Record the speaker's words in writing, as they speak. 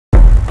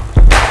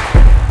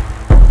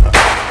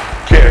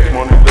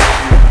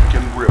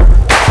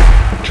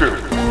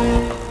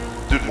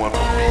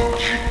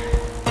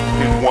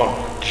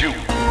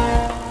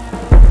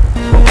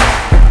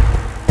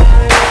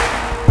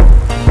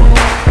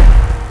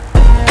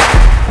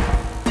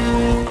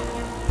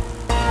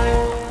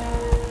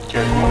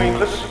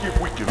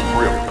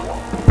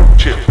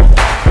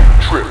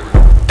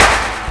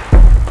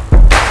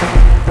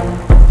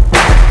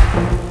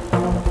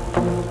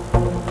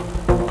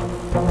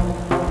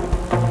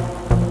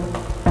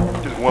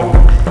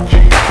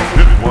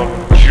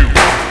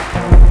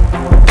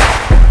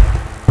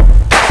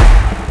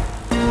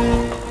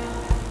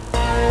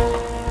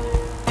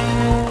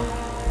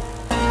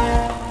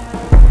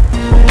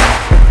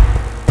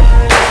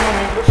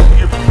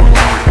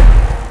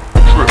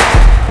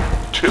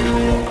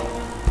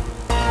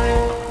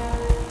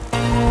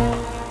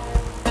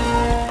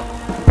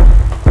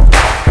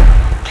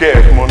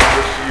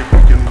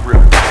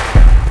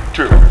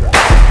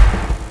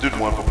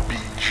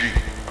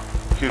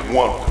Here's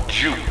one for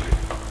Julie.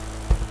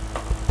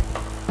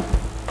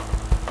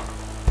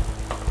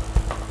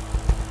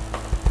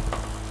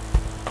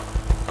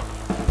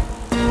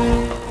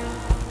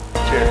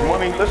 Cash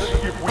money, let's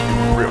see if we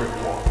can rip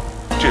one.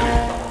 Tip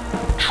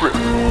one. Trip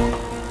one.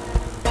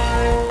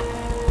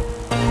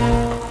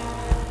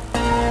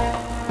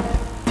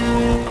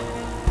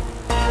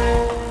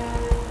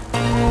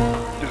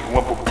 This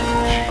one for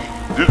BG.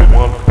 This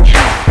one for Julie.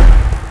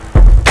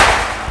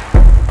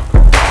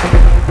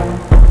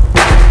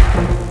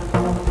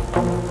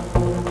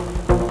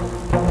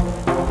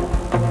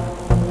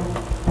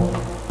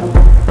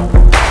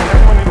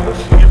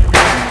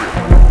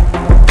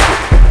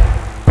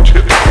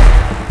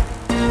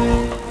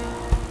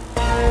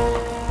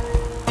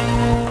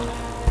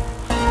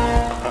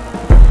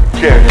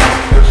 Cash,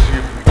 let's see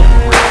if we can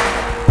rip.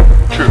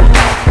 Trip.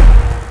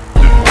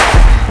 This one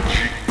for BG.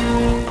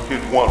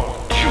 Here's one for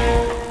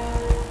Julie.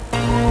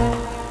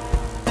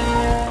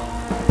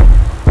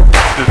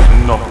 This is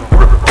another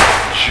ripper,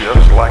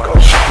 just like a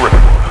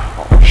stripper.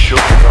 I'll show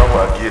you how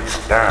I get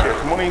down.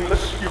 Cash money,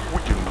 let's see if we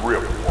can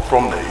rip one.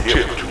 From the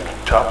hip to the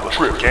top of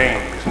the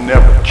game is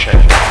never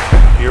changed.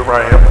 Here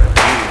I am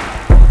again.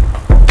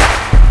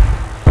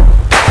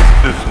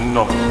 This is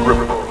another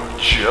ripper,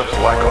 just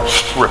like a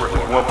stripper.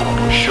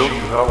 I'll show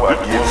you how I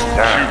get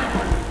down.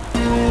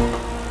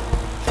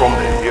 From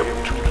the hip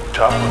to the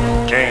top of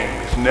the game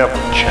is never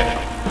changed.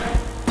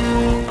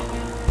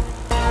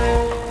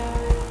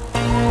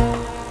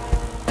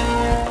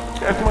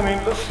 Cash money,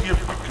 let's see if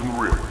we can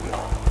rip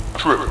one.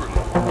 Trip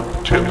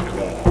one. Tip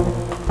one.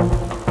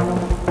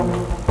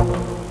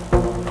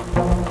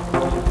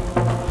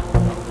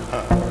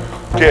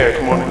 Cash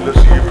money, let's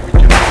see if we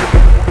can rip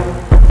one.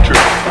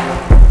 Trip one.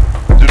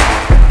 This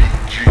one for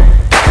BG.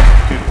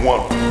 Here's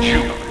one for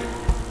Julie.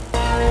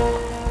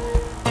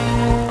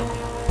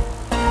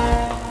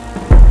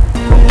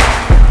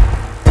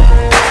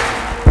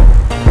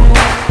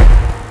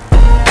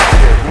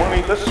 Cash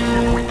money, let's see if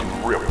we can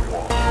rip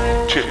one.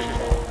 Tip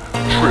one.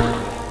 Trip one.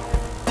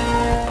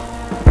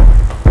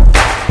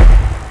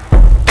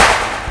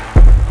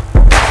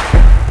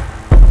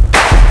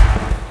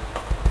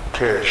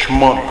 Cash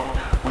money,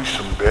 we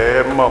some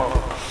bad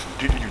mothers.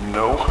 Didn't you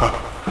know?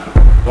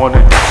 One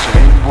and the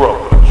same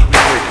brothers. We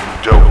making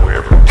dough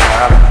every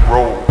time we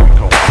roll. We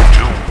gon'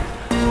 do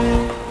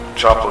it.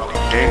 Top of the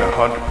game,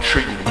 100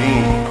 treating